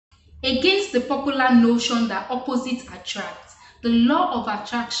Against the popular notion that opposites attract, the law of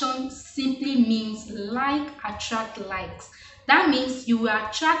attraction simply means like attract likes. That means you will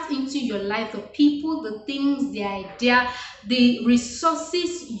attract into your life the people, the things, the idea, the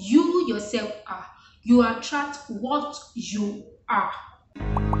resources you yourself are. You attract what you are.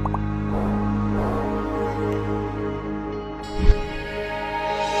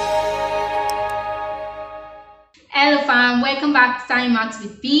 Hello fam, welcome back to Time Out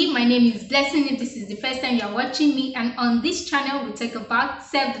with B. My name is Blessing if this is the first time you're watching me, and on this channel we talk about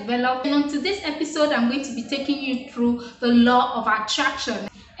self-development. And on today's episode I'm going to be taking you through the law of attraction,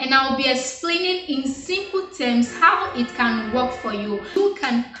 and I'll be explaining in simple terms how it can work for you. You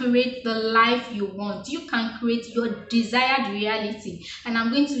can create the life you want. You can create your desired reality, and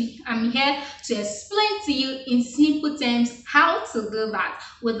I'm here to explain to you in simple terms how to do that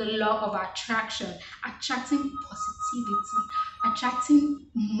with the law of attraction, attracting positivity, attracting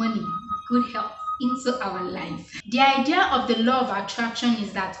money, good health into our life. The idea of the law of attraction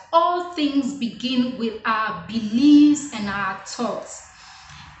is that all things begin with our beliefs and our thoughts.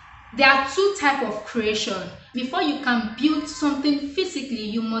 There are two types of creation. Before you can build something physically,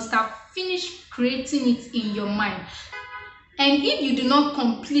 you must have finished creating it in your mind. And if you do not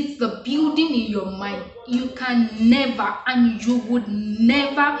complete the building in your mind, you can never, and you would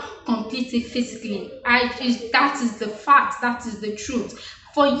never complete it physically. That is the fact, that is the truth.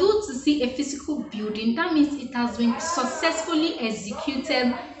 For you to see a physical building, that means it has been successfully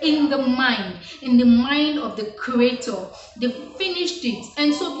executed in the mind of the creator. They finished it.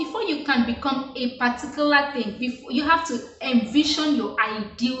 And so before you can become a particular thing, you have to envision your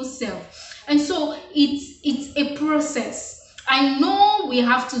ideal self. And so it's a process. I know we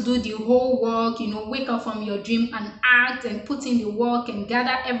have to do the whole work, wake up from your dream and act and put in the work and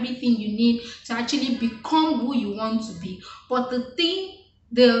gather everything you need to actually become who you want to be. But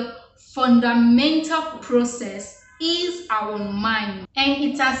the fundamental process is our mind, and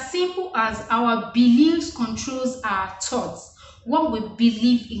it's as simple as our beliefs controls our thoughts. What we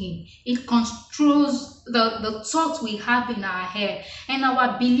believe in, it controls the thoughts we have in our head, and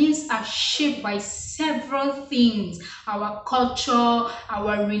our beliefs are shaped by several things: our culture,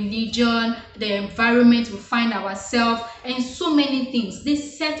 our religion, the environment we find ourselves, and so many things. They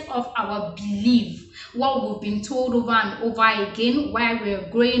set off our belief, what we've been told over and over again while we're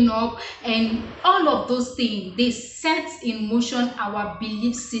growing up, and all of those things, they set in motion our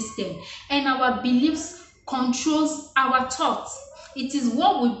belief system, and our beliefs controls our thoughts. It is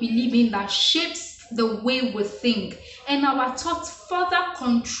what we believe in that shapes the way we think, and our thoughts further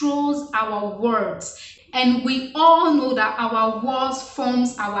controls our words. And we all know that our words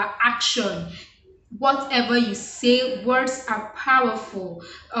forms our action. Whatever you say, words are powerful.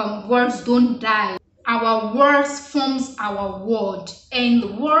 Words don't die. Our words forms our word,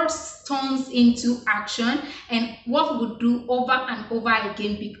 and words turns into action, and what we do over and over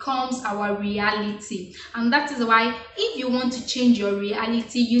again becomes our reality. And that is why if you want to change your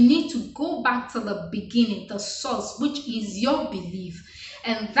reality, you need to go back to the beginning, the source, which is your belief.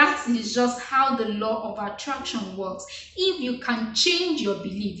 And that is just how the law of attraction works. If you can change your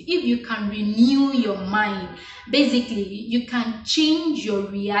belief, if you can renew your mind, basically you can change your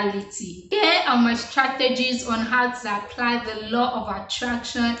reality. Here are my strategies on how to apply the law of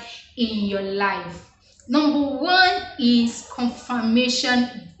attraction in your life. Number one is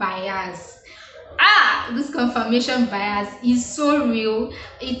confirmation bias. This confirmation bias is so real.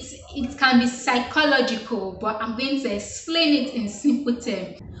 It can be psychological, but I'm going to explain it in simple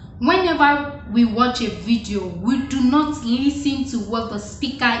terms. Whenever we watch a video, we do not listen to what the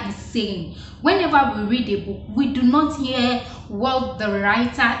speaker is saying. Whenever we read a book, we do not hear what the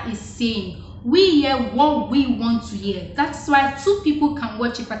writer is saying. We hear what we want to hear. That's why two people can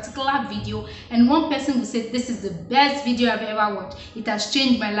watch a particular video, and one person will say, "This is the best video I've ever watched. It has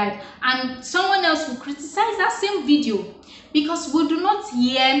changed my life." And someone else will criticize that same video, because we do not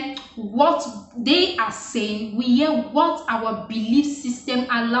hear what they are saying. We hear what our belief system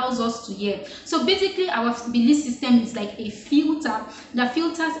allows us to hear. So basically our belief system is like a filter that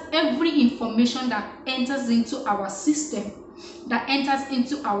filters every information that enters into our system, that enters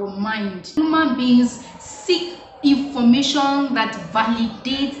into our mind. Human beings seek information that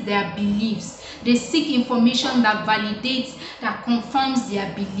validates their beliefs. They seek information that validates, that confirms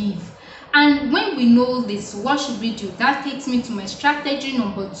their belief. And when we know this, what should we do? That takes me to my strategy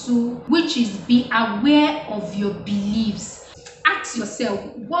number 2, which is be aware of your beliefs. Ask yourself,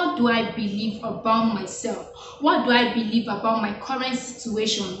 what do I believe about myself? What do I believe about my current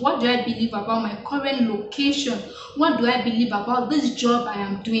situation? What do I believe about my current location? What do I believe about this job I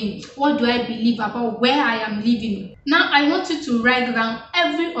am doing? What do I believe about where I am living? Now, I want you to write down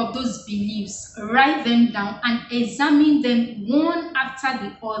every of those beliefs, write them down and examine them one after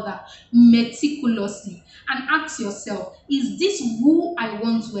the other meticulously and ask yourself, is this who I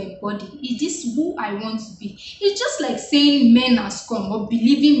want to embody? Is this who I want to be? It's just like saying men has come or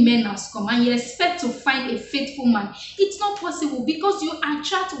believing men has come and you expect to find a faithful man. It's not possible because you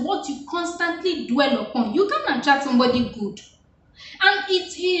attract what you constantly dwell upon. You can't attract somebody good. And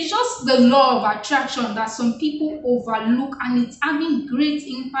it is just the law of attraction that some people overlook, and it's having great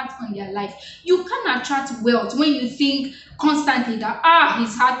impact on their life. You can attract wealth when you think constantly that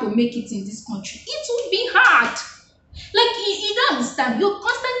it's hard to make it in this country. It will be hard. Like you don't understand. You're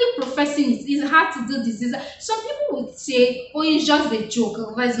constantly professing it's hard to do this. Some people would say, oh, it's just a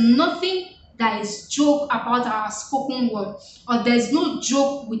joke. There's nothing that is joke about our spoken word, or there's no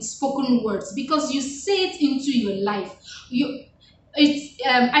joke with spoken words, because you say it into your life.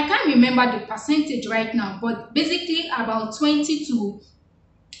 I can't remember the percentage right now, but basically about 20 to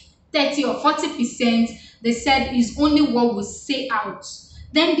 30 or 40% they said is only what we say out.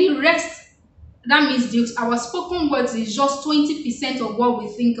 Then the rest, that means our spoken words is just 20% of what we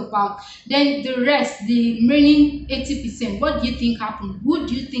think about. Then the rest, the remaining 80%, what do you think happened? Who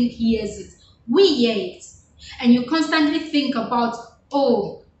do you think hears it? We hear it. And you constantly think about,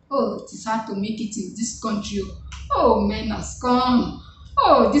 oh, it is hard to make it in this country. Oh, man has come.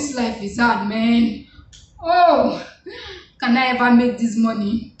 Oh, this life is hard, man. Oh, can I ever make this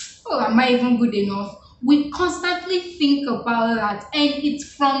money? Oh, am I even good enough? We constantly think about that, and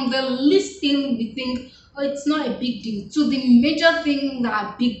it's from the least thing we think, oh, it's not a big deal, to the major things that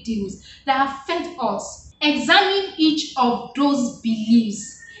are big deals that affect us. Examine each of those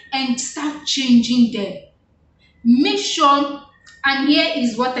beliefs and start changing them. Make sure, and here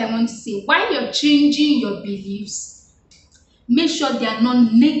is what I want to say, while you're changing your beliefs, make sure there are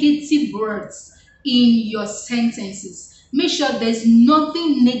not negative words in your sentences. Make sure there's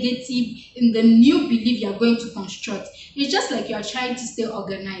nothing negative in the new belief you're going to construct. It's just like you're trying to stay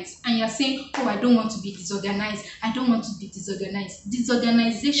organized and you're saying, oh, I don't want to be disorganized. I don't want to be disorganized.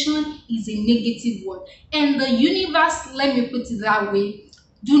 Disorganization is a negative word. And the universe, let me put it that way,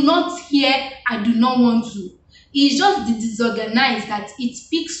 do not hear, I do not want to. It's just the disorganized that it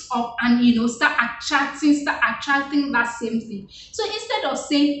picks up and start attracting that same thing. So instead of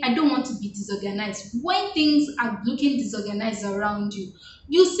saying I don't want to be disorganized, when things are looking disorganized around you,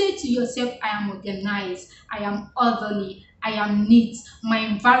 you say to yourself, I am organized, I am orderly, I am neat, my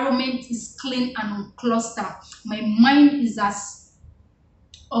environment is clean and unclustered, my mind is as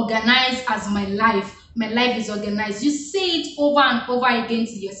organized as my life is organized. You say it over and over again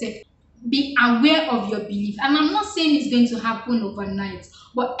to yourself. Be aware of your belief, and I'm not saying it's going to happen overnight,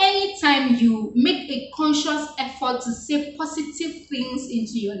 but anytime you make a conscious effort to say positive things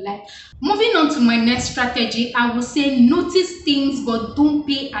into your life. Moving on to my next strategy, I will say notice things but don't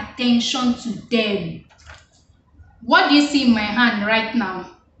pay attention to them. What do you see in my hand right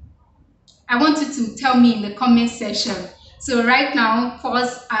now? I want you to tell me in the comment section. So right now,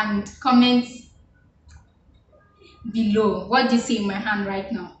 pause and comment below. What do you see in my hand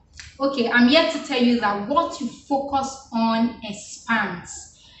right now? Okay, I'm here to tell you that what you focus on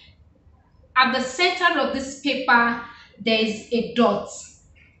expands. At the center of this paper, there is a dot.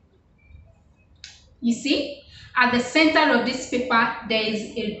 You see? At the center of this paper, there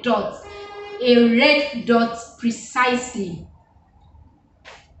is a dot. A red dot precisely.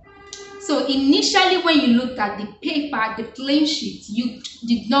 So initially when you looked at the paper, the plain sheet, you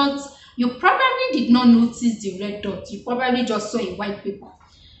probably did not notice the red dot. You probably just saw a white paper.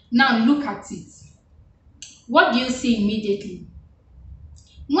 Now look at it. What do you see immediately?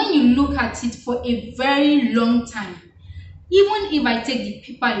 When you look at it for a very long time, even if I take the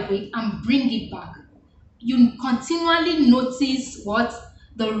paper away and bring it back, you continually notice what?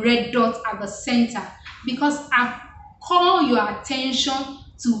 The red dot at the center, because I've called your attention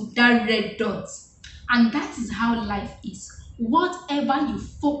to that red dot. And that is how life is. Whatever you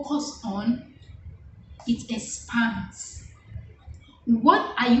focus on, it expands.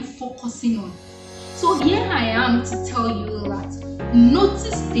 What are you focusing on? So here I am to tell you that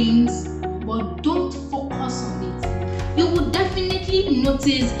notice things but don't focus on it. You will definitely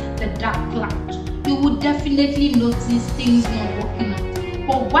notice the dark cloud. You will definitely notice things not working out.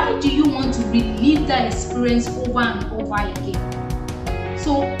 But why do you want to relive that experience over and over again?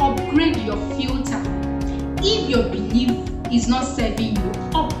 So upgrade your filter. If your belief is not serving you,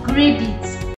 upgrade it.